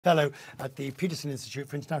Fellow at the Peterson Institute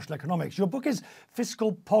for International Economics. Your book is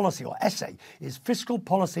Fiscal Policy, or essay, is Fiscal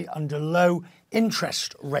Policy Under Low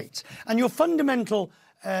Interest Rates. And your fundamental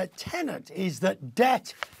tenet is that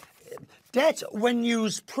debt, when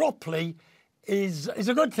used properly, is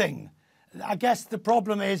a good thing. I guess the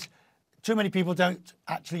problem is too many people don't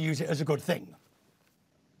actually use it as a good thing.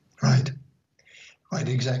 Right. Right,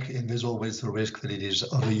 exactly. And there's always the risk that it is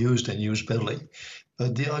overused and used badly.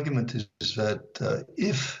 But the argument is that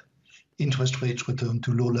if interest rates return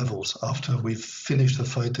to low levels after we've finished the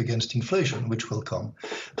fight against inflation, which will come,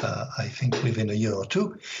 I think, within a year or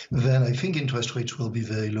two, then I think interest rates will be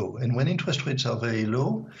very low. And when interest rates are very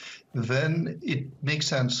low, then it makes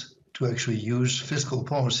sense to actually use fiscal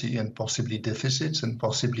policy and possibly deficits and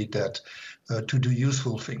possibly debt to do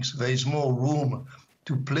useful things. There is more room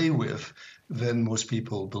to play with than most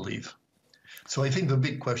people believe. So I think the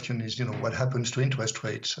big question is, what happens to interest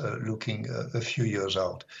rates looking a few years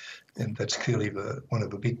out? And that's clearly one of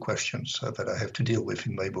the big questions that I have to deal with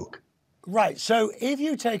in my book. Right. So if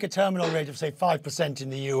you take a terminal rate of, say, 5% in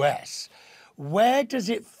the US, where does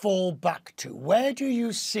it fall back to? Where do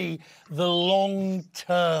you see the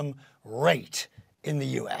long-term rate in the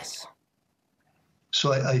US?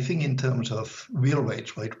 So I think in terms of real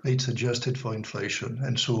rates, right, rates adjusted for inflation.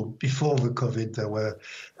 And so before the COVID, they were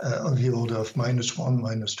on the order of -1%,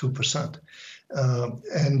 -2%.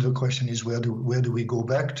 And the question is, where do we go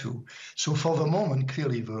back to? So for the moment,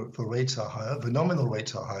 clearly the rates are higher, the nominal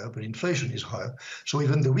rates are higher, but inflation is higher. So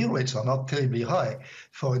even the real rates are not terribly high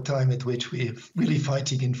for a time at which we're really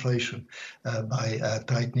fighting inflation by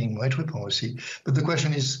tightening monetary policy. But the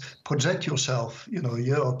question is, project yourself, a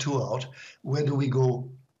year or two out, where do we go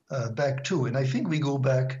back to? And I think we go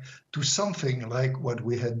back to something like what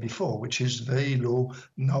we had before, which is very low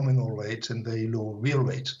nominal rates and very low real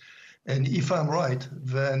rates. And if I'm right,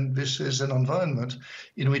 then this is an environment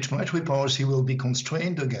in which monetary policy will be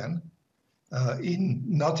constrained again,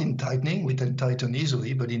 not in tightening, we can tighten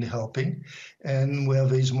easily, but in helping, and where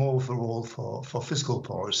there is more of a role for fiscal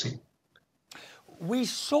policy. We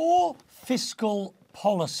saw fiscal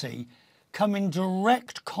policy come in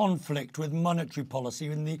direct conflict with monetary policy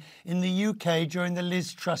in the UK during the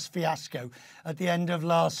Liz Truss fiasco at the end of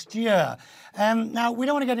last year. Now, we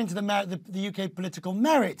don't want to get into the UK political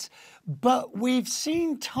merits, but we've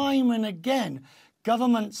seen time and again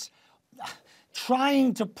governments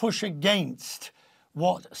trying to push against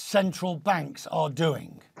what central banks are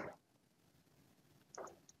doing.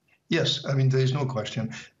 Yes, I mean, there is no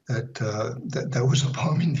question that there was a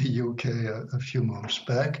bomb in the UK a few months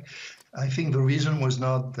back. I think the reason was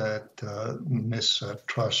not that Ms.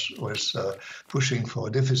 Truss was pushing for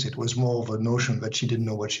a deficit. It was more of a notion that she didn't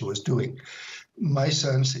know what she was doing. My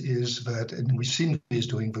sense is that, and we've seen this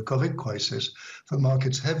during the COVID crisis, the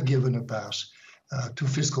markets have given a pass to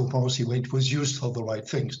fiscal policy where it was used for the right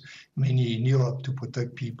things, mainly in Europe to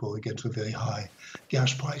protect people against the very high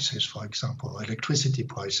gas prices, for example, electricity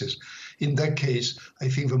prices. In that case, I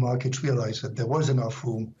think the markets realized that there was enough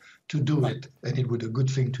room to do it, and it was a good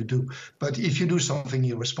thing to do. But if you do something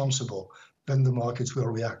irresponsible, then the markets will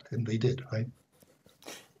react, and they did, right?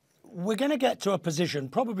 We're going to get to a position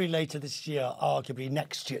probably later this year, arguably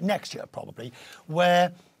next year probably,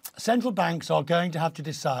 where central banks are going to have to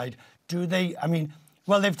decide, do they,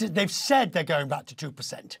 well, they've said they're going back to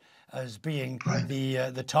 2% as being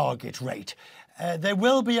the target rate. There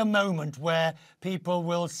will be a moment where people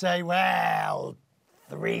will say, well,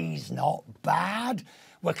 3's not bad.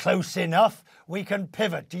 We're close enough. We can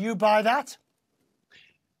pivot. Do you buy that?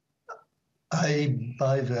 I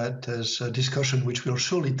buy that as a discussion which will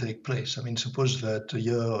surely take place. I mean, suppose that a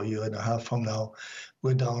year or year and a half from now,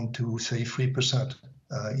 we're down to, say, 3%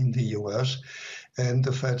 in the US. And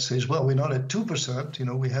the Fed says, well, we're not at 2%.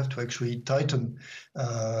 We have to actually tighten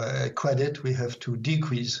credit. We have to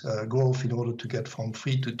decrease growth in order to get from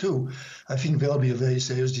 3 to 2. I think there'll be a very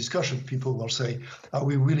serious discussion. People will say, are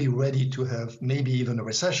we really ready to have maybe even a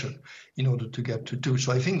recession in order to get to 2?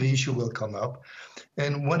 So I think the issue will come up.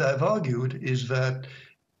 And what I've argued is that,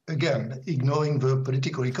 again, ignoring the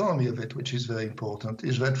political economy of it, which is very important,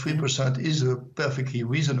 is that 3% is a perfectly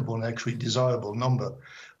reasonable and actually desirable number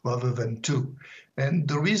rather than 2. And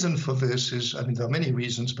the reason for this is, there are many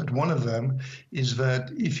reasons, but one of them is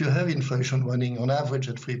that if you have inflation running on average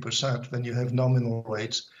at 3%, then you have nominal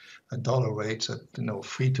rates, dollar rates at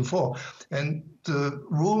 3 to 4. And the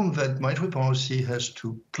room that monetary policy has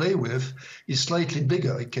to play with is slightly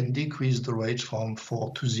bigger. It can decrease the rates from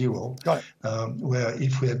 4 to 0. Right. Where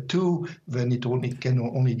if we had 2, then it can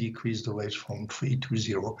only decrease the rates from 3 to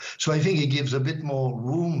 0. So I think it gives a bit more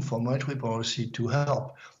room for monetary policy to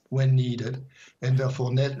help when needed, and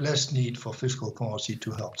therefore less need for fiscal policy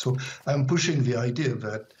to help. So I'm pushing the idea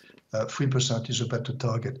that 3% is a better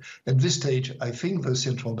target. At this stage, I think the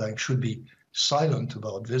central bank should be silent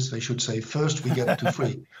about this. They should say, first we get to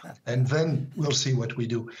 3, and then we'll see what we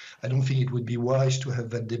do. I don't think it would be wise to have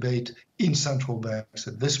that debate in central banks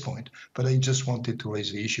at this point, but I just wanted to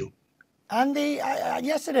raise the issue. And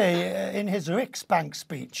yesterday, in his Riksbank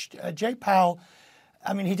speech, Jay Powell,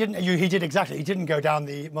 I mean, he didn't go down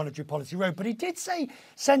the monetary policy road, but he did say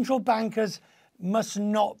central bankers must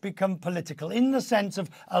not become political in the sense of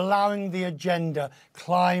allowing the agenda,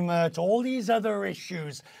 climate, all these other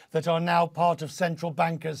issues that are now part of central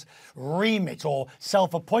bankers' remit or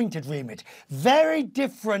self-appointed remit. Very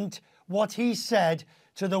different what he said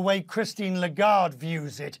to the way Christine Lagarde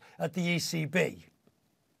views it at the ECB.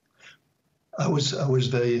 I was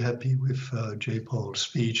very happy with Jay Powell's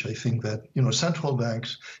speech. I think that central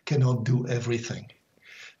banks cannot do everything.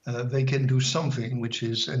 They can do something which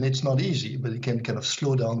is, and it's not easy, but it can kind of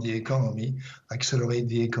slow down the economy, accelerate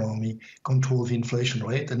the economy, control the inflation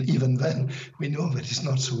rate. And even then, we know that it's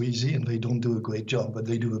not so easy and they don't do a great job, but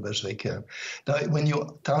they do the best they can. Now, when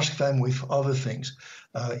you task them with other things,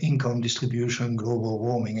 income distribution, global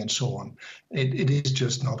warming, and so on, it is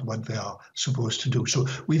just not what they are supposed to do. So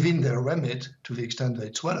within their remit, to the extent that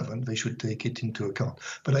it's relevant, they should take it into account.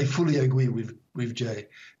 But I fully agree with Jay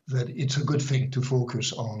that it's a good thing to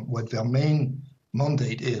focus on what their main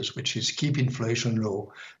mandate is, which is keep inflation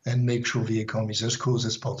low and make sure the economy is as close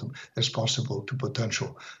as possible to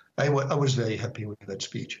potential. I was very happy with that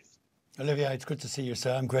speech. Olivier, it's good to see you,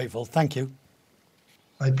 sir. I'm grateful. Thank you.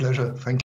 My pleasure. Thank you.